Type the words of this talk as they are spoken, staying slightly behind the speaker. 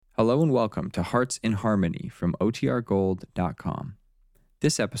Hello and welcome to Hearts in Harmony from OTRGold.com.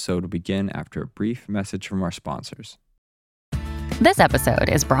 This episode will begin after a brief message from our sponsors. This episode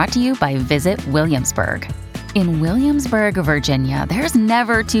is brought to you by Visit Williamsburg. In Williamsburg, Virginia, there's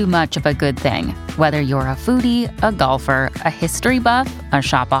never too much of a good thing. Whether you're a foodie, a golfer, a history buff, a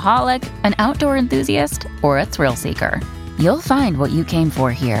shopaholic, an outdoor enthusiast, or a thrill seeker, you'll find what you came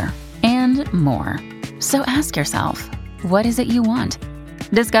for here and more. So ask yourself, what is it you want?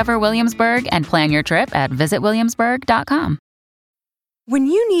 Discover Williamsburg and plan your trip at visitwilliamsburg.com. When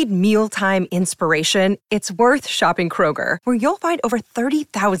you need mealtime inspiration, it's worth shopping Kroger, where you'll find over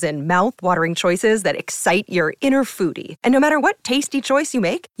 30,000 mouth-watering choices that excite your inner foodie. And no matter what tasty choice you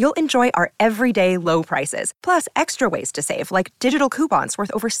make, you'll enjoy our everyday low prices, plus extra ways to save, like digital coupons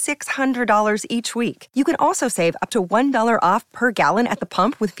worth over $600 each week. You can also save up to $1 off per gallon at the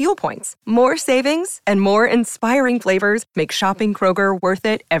pump with fuel points. More savings and more inspiring flavors make shopping Kroger worth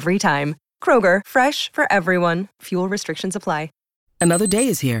it every time. Kroger, fresh for everyone. Fuel restrictions apply. Another day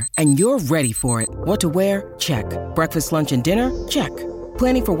is here, and you're ready for it. What to wear? Check. Breakfast, lunch, and dinner? Check.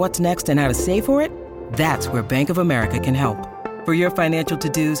 Planning for what's next and how to save for it? That's where Bank of America can help. For your financial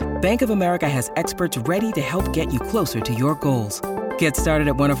to-dos, Bank of America has experts ready to help get you closer to your goals. Get started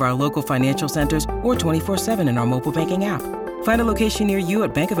at one of our local financial centers or 24/7 in our mobile banking app. Find a location near you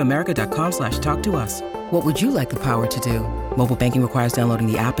at bankofamerica.com/talktous. What would you like the power to do? Mobile banking requires downloading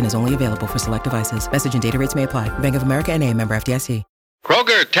the app and is only available for select devices. Message and data rates may apply. Bank of America N.A., member FDIC.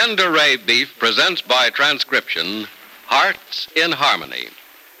 Kroger Tender Ray Beef presents by transcription Hearts in Harmony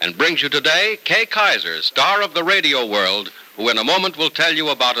and brings you today Kay Kaiser, star of the radio world, who in a moment will tell you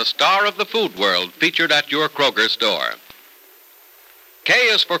about a star of the food world featured at your Kroger store. K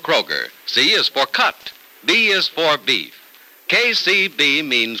is for Kroger, C is for cut, B is for beef. KCB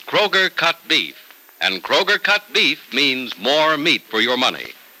means Kroger cut beef, and Kroger cut beef means more meat for your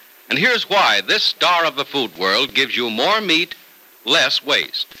money. And here's why this star of the food world gives you more meat, less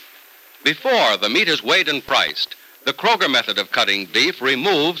waste. Before the meat is weighed and priced, the Kroger method of cutting beef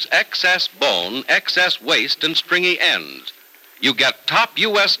removes excess bone, excess waste, and stringy ends. You get top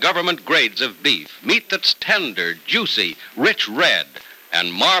U.S. government grades of beef, meat that's tender, juicy, rich red,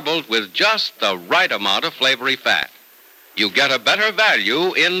 and marbled with just the right amount of flavory fat. You get a better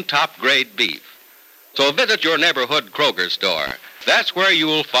value in top-grade beef. So visit your neighborhood Kroger store. That's where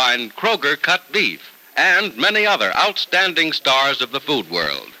you'll find Kroger cut beef and many other outstanding stars of the food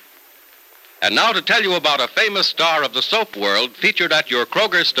world. And now to tell you about a famous star of the soap world featured at your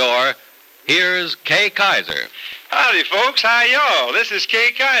Kroger store, here's Kay Kaiser. Howdy, folks. How y'all? This is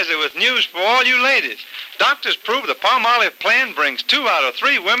Kay Kaiser with news for all you ladies. Doctors prove the Palmolive plan brings 2 out of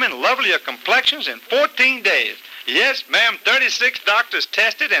 3 women lovelier complexions in 14 days. Yes, ma'am, 36 doctors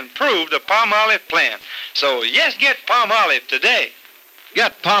tested and proved the Palmolive plan. So, yes, get Palmolive today.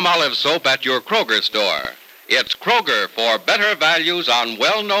 Get Palmolive soap at your Kroger store. It's Kroger for better values on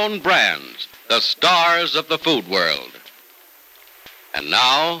well-known brands, the stars of the food world. And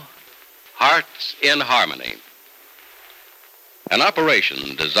now, Hearts in Harmony. An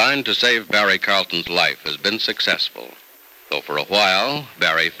operation designed to save Barry Carlton's life has been successful, though for a while,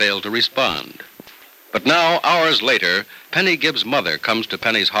 Barry failed to respond. But now, hours later, Penny Gibbs' mother comes to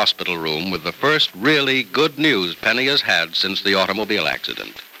Penny's hospital room with the first really good news Penny has had since the automobile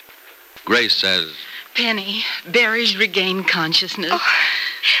accident. Grace says, Penny, Barry's regained consciousness.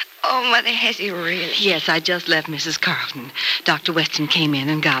 Oh, Mother, has he really? Yes, I just left Mrs. Carlton. Dr. Weston came in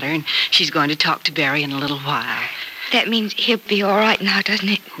and got her, and she's going to talk to Barry in a little while. That means he'll be all right now, doesn't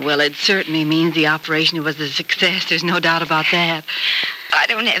it? Well, it certainly means the operation was a success. There's no doubt about that. I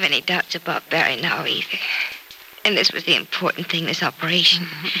don't have any doubts about Barry now, either. And this was the important thing, this operation.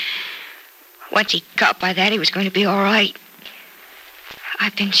 Mm-hmm. Once he got by that, he was going to be all right.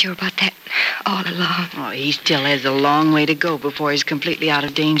 I've been sure about that all along. Oh, he still has a long way to go before he's completely out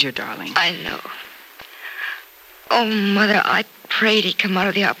of danger, darling. I know. Oh, Mother, I prayed he'd come out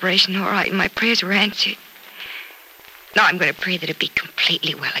of the operation all right, and my prayers were answered. Now I'm going to pray that he'll be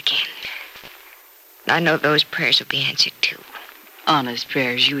completely well again. I know those prayers will be answered, too. Honest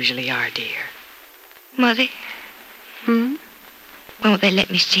prayers usually are, dear. Mother? When will they let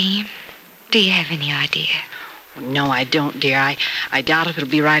me see him? Do you have any idea? No, I don't, dear. I doubt if it'll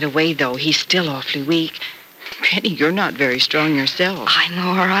be right away, though. He's still awfully weak. Penny, you're not very strong yourself. I'm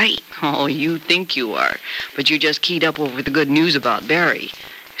all right. Oh, you think you are. But you just keyed up over the good news about Barry. You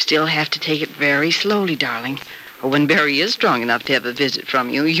still have to take it very slowly, darling. Or when Barry is strong enough to have a visit from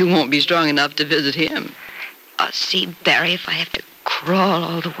you, you won't be strong enough to visit him. I'll see Barry if I have to crawl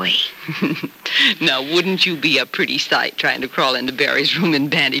all the way. Now, wouldn't you be a pretty sight trying to crawl into Barry's room in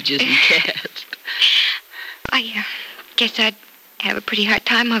bandages and cast? I guess I'd have a pretty hard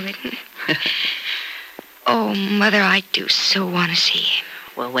time of it. Oh, Mother, I do so want to see him.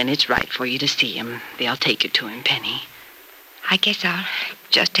 Well, when it's right for you to see him, they'll take you to him, Penny. I guess I'll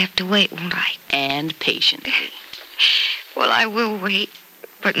just have to wait, won't I? And patiently. Well, I will wait,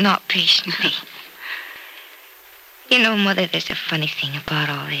 but not patiently. You know, Mother, there's a funny thing about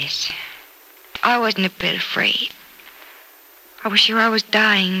all this. I wasn't a bit afraid. I was sure I was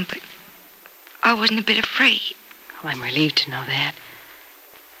dying, but I wasn't a bit afraid. Well, I'm relieved to know that.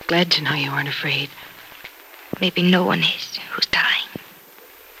 Glad to know you weren't afraid. Maybe no one is who's dying.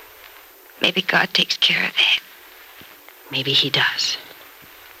 Maybe God takes care of that. Maybe he does.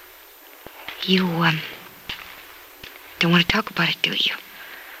 You, don't want to talk about it, do you?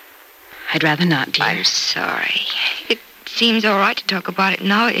 I'd rather not, dear. I'm sorry. It seems all right to talk about it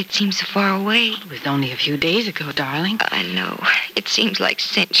now. It seems so far away. It was only a few days ago, darling. I know. It seems like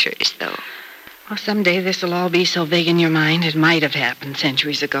centuries, though. Well, someday this'll all be so vague in your mind it might have happened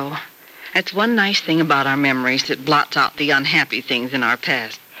centuries ago. That's one nice thing about our memories that blots out the unhappy things in our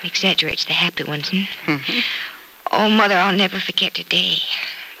past. Exaggerates the happy ones, Oh, Mother, I'll never forget today.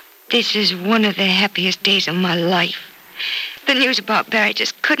 This is one of the happiest days of my life. The news about Barry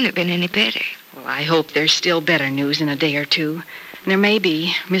just couldn't have been any better. Well, I hope there's still better news in a day or two. And there may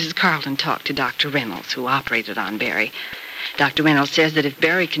be. Mrs. Carlton talked to Dr. Reynolds, who operated on Barry. Dr. Reynolds says that if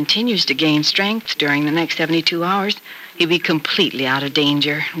Barry continues to gain strength during the next 72 hours, he'll be completely out of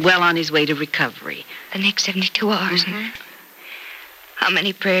danger, well on his way to recovery. The next 72 hours? How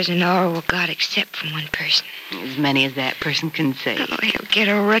many prayers an hour will God accept from one person? As many as that person can say. Oh, he'll get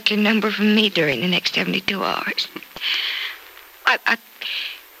a record number from me during the next 72 hours. I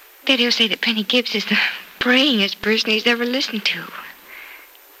bet he'll say that Penny Gibbs is the prayingest person he's ever listened to.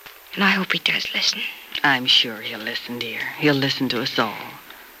 And I hope he does listen. I'm sure he'll listen, dear. He'll listen to us all.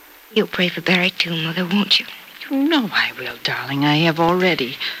 You'll pray for Barry, too, Mother, won't you? You know I will, darling. I have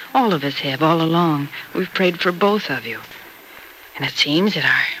already. All of us have, all along. We've prayed for both of you. And it seems that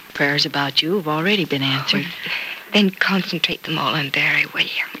our prayers about you have already been answered. Then concentrate them all on Barry, will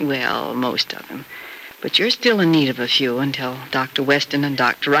you? Well, most of them. But you're still in need of a few until Dr. Weston and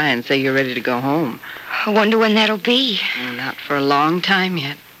Dr. Ryan say you're ready to go home. I wonder when that'll be. Not for a long time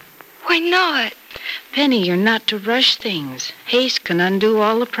yet. Why not? Penny, you're not to rush things. Haste can undo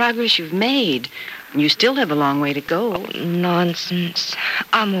all the progress you've made. And you still have a long way to go. Oh, nonsense.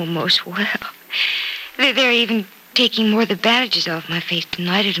 I'm almost well. They're even taking more of the bandages off my face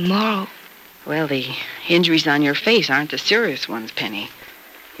tonight or tomorrow. Well, the injuries on your face aren't the serious ones, Penny.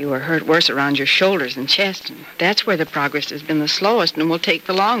 You were hurt worse around your shoulders and chest, and that's where the progress has been the slowest and will take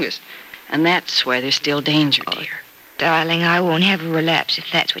the longest. And that's where there's still danger, dear. Darling, I won't have a relapse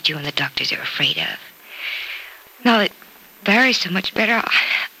if that's what you and the doctors are afraid of. Now that Barry's so much better,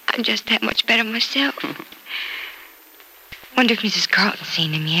 I'm just that much better myself. Wonder if Mrs. Carlton's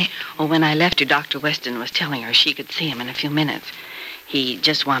seen him yet. Oh, when I left her, Dr. Weston was telling her she could see him in a few minutes. He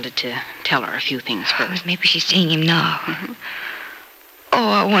just wanted to tell her a few things first. Maybe she's seeing him now. Oh,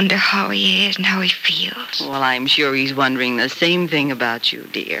 I wonder how he is and how he feels. Well, I'm sure he's wondering the same thing about you,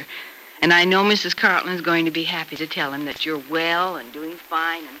 dear. And I know Mrs. Carlton is going to be happy to tell him that you're well and doing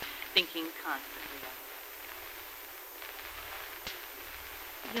fine and thinking constantly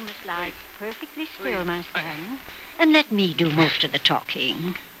of him. You must lie perfectly still, my son, and let me do most of the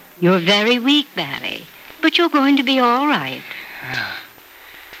talking. You're very weak, Barry, but you're going to be all right.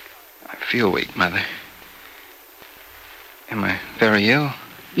 I feel weak, Mother. Am I very ill?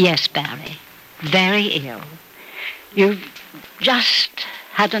 Yes, Barry, very ill. You've just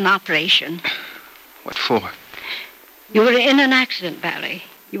had an operation. What for? You were in an accident, Barry.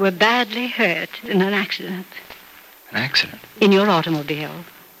 You were badly hurt in an accident. An accident? In your automobile.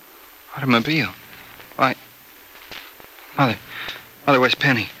 Automobile? Why? Mother, where's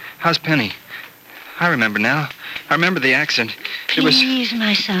Penny? How's Penny? I remember now. I remember the accident. Please,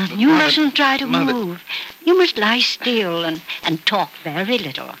 my son, you mustn't try to move. You must lie still and talk very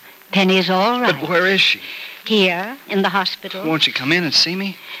little. Penny's all right. But where is she? Here, in the hospital. Won't she come in and see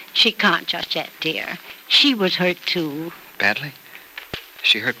me? She can't just yet, dear. She was hurt, too. Badly? Is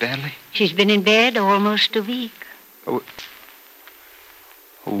she hurt badly? She's been in bed almost a week. A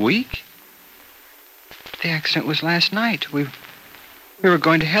week? The accident was last night. We were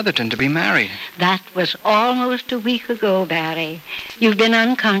going to Heatherton to be married. That was almost a week ago, Barry. You've been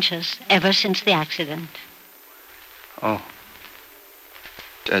unconscious ever since the accident. Oh.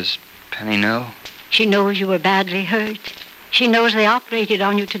 Does Penny know? She knows you were badly hurt. She knows they operated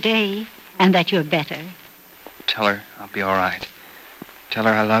on you today and that you're better. Tell her I'll be all right. Tell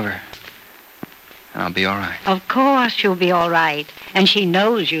her I love her. And I'll be all right. Of course you'll be all right. And she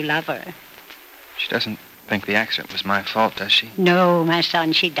knows you love her. She doesn't think the accident was my fault, does she? No, my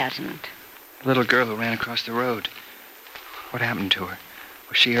son, she doesn't. The little girl who ran across the road. What happened to her?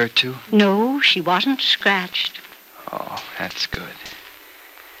 Was she hurt, too? No, she wasn't scratched. Oh, that's good.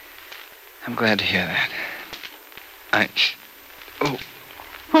 I'm glad to hear that. Oh,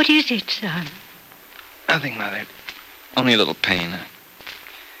 What is it, son? nothing, Mother. Only a little pain.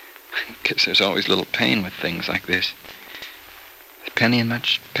 I guess there's always a little pain with things like this. Is Penny in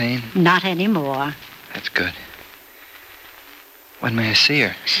much pain? Not anymore. That's good. When may I see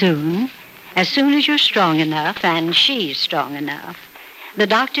her? Soon. As soon as you're strong enough, and she's strong enough. The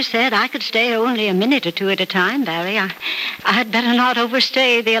doctor said I could stay only a minute or two at a time, Barry. I'd better not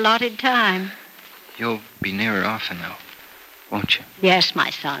overstay the allotted time. You'll be near her often, though, won't you? Yes, my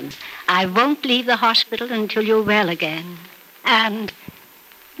son. I won't leave the hospital until you're well again. And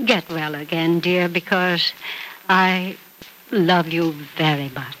get well again, dear, because I love you very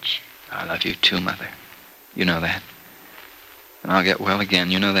much. I love you too, Mother. You know that. And I'll get well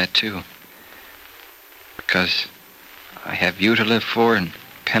again. You know that, too. Because I have you to live for and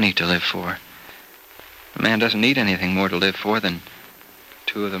Penny to live for. A man doesn't need anything more to live for than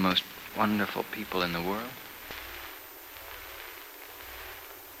two of the most wonderful people in the world.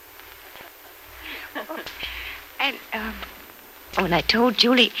 And, when I told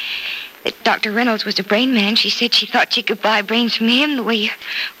Julie that Dr. Reynolds was a brain man, she said she thought she could buy brains from him the way you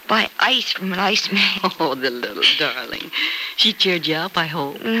buy ice from an ice man. Oh, the little darling. She cheered you up, I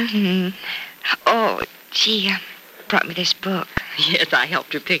hope. Mm-hmm. Oh, she brought me this book. Yes, I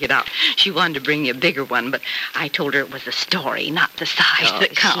helped her pick it out. She wanted to bring you a bigger one, but I told her it was the story, not the size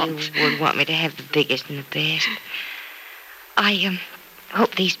that counts. She would want me to have the biggest and the best. I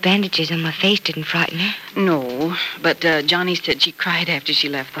hope these bandages on my face didn't frighten her. No, but Johnny said she cried after she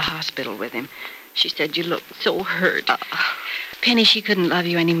left the hospital with him. She said you looked so hurt. Penny, she couldn't love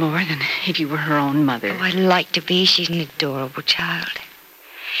you any more than if you were her own mother. Oh, I'd like to be. She's an adorable child.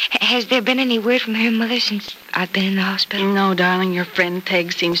 Has there been any word from her mother since I've been in the hospital? No, darling, your friend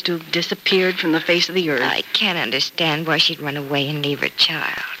Peg seems to have disappeared from the face of the earth. I can't understand why she'd run away and leave her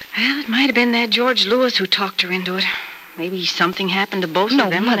child. Well, it might have been that George Lewis who talked her into it. Maybe something happened to both of them.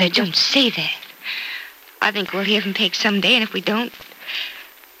 No, Mother, don't say that. I think we'll hear from Peg someday, and if we don't,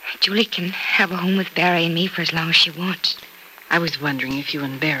 Julie can have a home with Barry and me for as long as she wants. I was wondering if you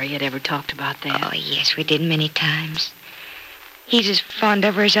and Barry had ever talked about that. Oh, yes, we did many times. He's as fond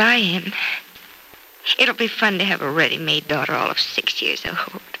of her as I am. It'll be fun to have a ready-made daughter all of 6 years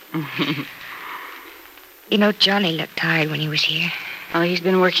old. You know, Johnny looked tired when he was here. Well, he's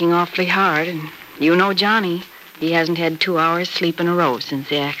been working awfully hard, and you know Johnny. He hasn't had 2 hours sleep in a row since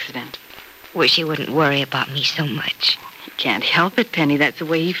the accident. Wish he wouldn't worry about me so much. He can't help it, Penny. That's the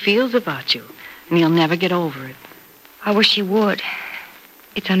way he feels about you, and he'll never get over it. I wish he would.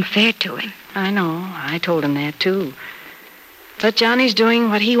 It's unfair to him. I know. I told him that, too. But Johnny's doing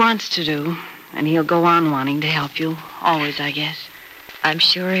what he wants to do, and he'll go on wanting to help you. Always, I guess. I'm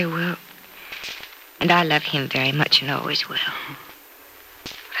sure he will. And I love him very much and always will.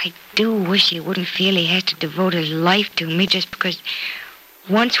 I do wish he wouldn't feel he has to devote his life to me just because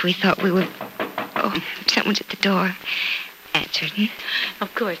once we thought we were... Oh, someone's at the door. Answer it.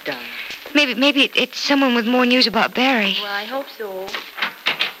 Of course, darling. Maybe it's someone with more news about Barry. Well, I hope so.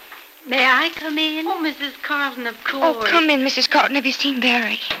 May I come in? Oh, Mrs. Carlton, of course. Oh, come in, Mrs. Carlton. Have you seen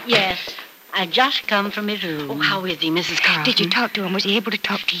Barry? Yes. I just come from his room. Oh, how is he, Mrs. Carlton? Did you talk to him? Was he able to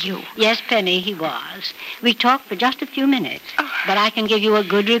talk to you? Yes, Penny, he was. We talked for just a few minutes, but I can give you a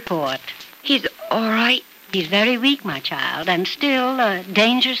good report. He's all right? He's very weak, my child, and still a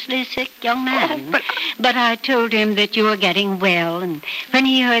dangerously sick young man. But I told him that you were getting well, and when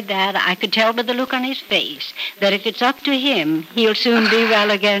he heard that, I could tell by the look on his face that if it's up to him, he'll soon be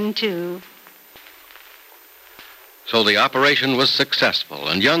well again, too. So the operation was successful,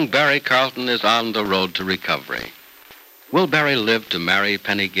 and young Barry Carlton is on the road to recovery. Will Barry live to marry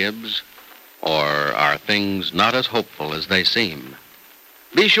Penny Gibbs? Or are things not as hopeful as they seem?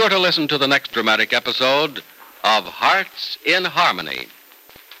 Be sure to listen to the next dramatic episode of Hearts in Harmony.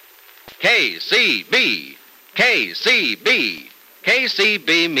 KCB. KCB.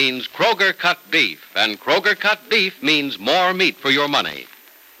 KCB means Kroger cut beef, and Kroger cut beef means more meat for your money.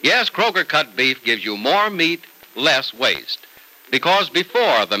 Yes, Kroger cut beef gives you more meat, less waste. Because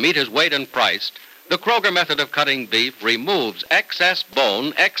before the meat is weighed and priced, the Kroger method of cutting beef removes excess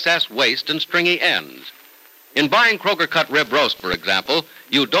bone, excess waste, and stringy ends. In buying Kroger cut rib roast, for example,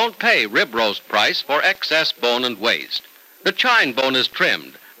 you don't pay rib roast price for excess bone and waste. The chine bone is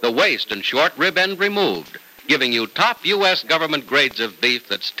trimmed, the waist and short rib end removed, giving you top U.S. government grades of beef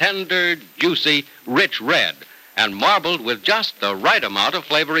that's tender, juicy, rich red, and marbled with just the right amount of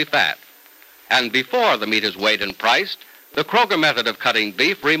flavory fat. And before the meat is weighed and priced, the Kroger method of cutting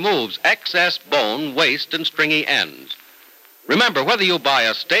beef removes excess bone, waste, and stringy ends. Remember, whether you buy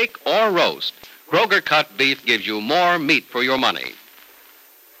a steak or roast, Kroger cut beef gives you more meat for your money.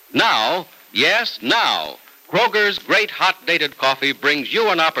 Now, yes, now, Kroger's great hot dated coffee brings you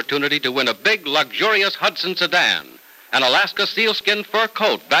an opportunity to win a big, luxurious Hudson sedan, an Alaska sealskin fur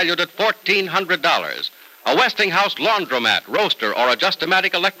coat valued at $1,400, a Westinghouse laundromat, roaster, or a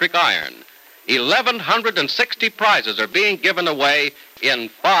Just-O-Matic electric iron. 1,160 prizes are being given away in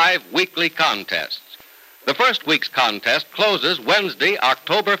 5 weekly contests. The first week's contest closes Wednesday,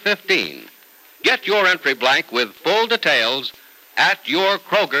 October 15. Get your entry blank with full details at your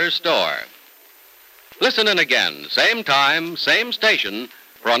Kroger store. Listen in again, same time, same station,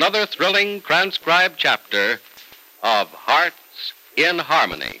 for another thrilling transcribed chapter of Hearts in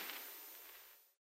Harmony.